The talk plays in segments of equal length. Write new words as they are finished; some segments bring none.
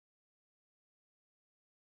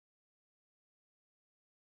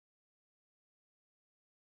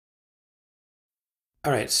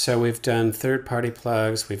All right, so we've done third-party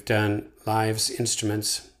plugs, we've done Live's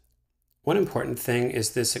instruments. One important thing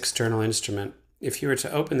is this external instrument. If you were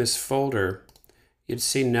to open this folder, you'd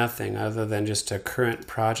see nothing other than just a current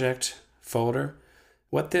project folder.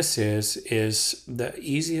 What this is the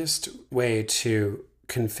easiest way to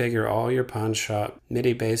configure all your pawn shop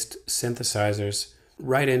MIDI-based synthesizers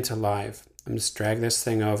right into Live. I'm just drag this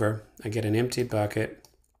thing over. I get an empty bucket.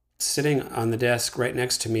 Sitting on the desk right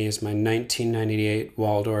next to me is my 1998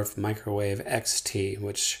 Waldorf Microwave XT,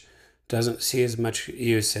 which doesn't see as much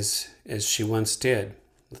use as she once did.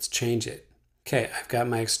 Let's change it. Okay, I've got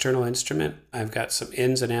my external instrument. I've got some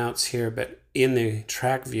ins and outs here, but in the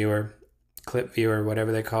track viewer, clip viewer,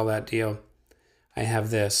 whatever they call that deal, I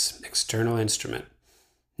have this external instrument.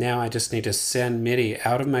 Now I just need to send MIDI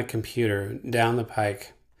out of my computer down the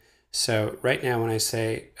pike. So right now when I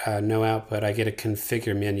say no output, I get a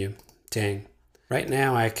configure menu. Dang. Right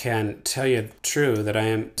now I can tell you true that I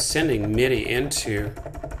am sending MIDI into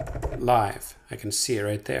Live. I can see it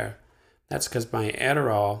right there. That's because my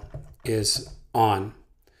Adderall is on.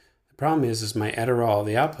 The problem is my Adderall,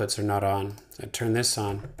 the outputs are not on. So I turn this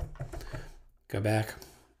on, go back,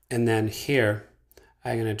 and then here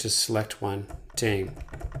I'm going to just select one. Ding.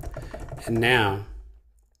 And now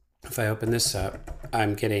if I open this up,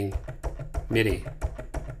 I'm getting MIDI.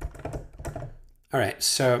 All right,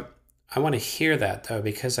 so I want to hear that though,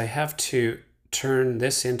 because I have to turn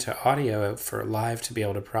this into audio for Live to be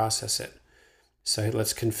able to process it. So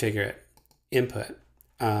let's configure it. Input.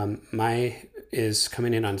 My is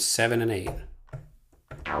coming in on 7 and 8.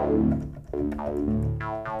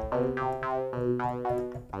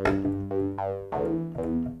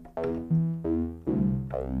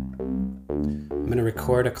 I'm going to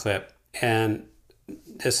record a clip, and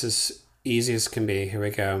this is easy as can be. Here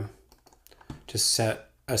we go. Just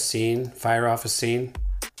set a scene, fire off a scene.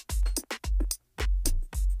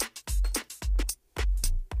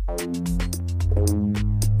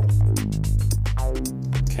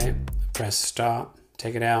 Okay, press stop,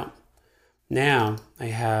 take it out. Now I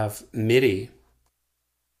have MIDI.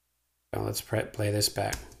 Well, let's play this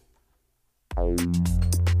back.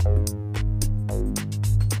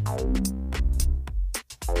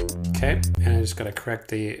 Okay, and I just got to correct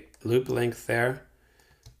the loop length there.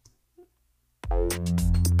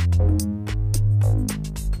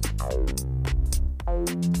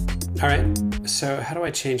 All right, so how do I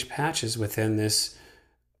change patches within this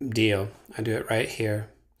deal? I do it right here.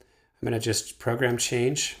 I'm going to just program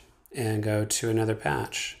change and go to another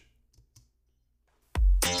patch.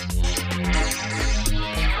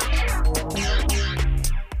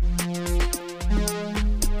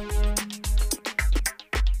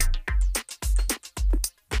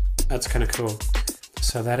 That's kind of cool.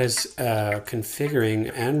 So that is configuring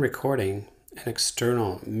and recording an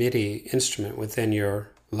external MIDI instrument within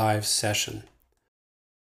your Live session.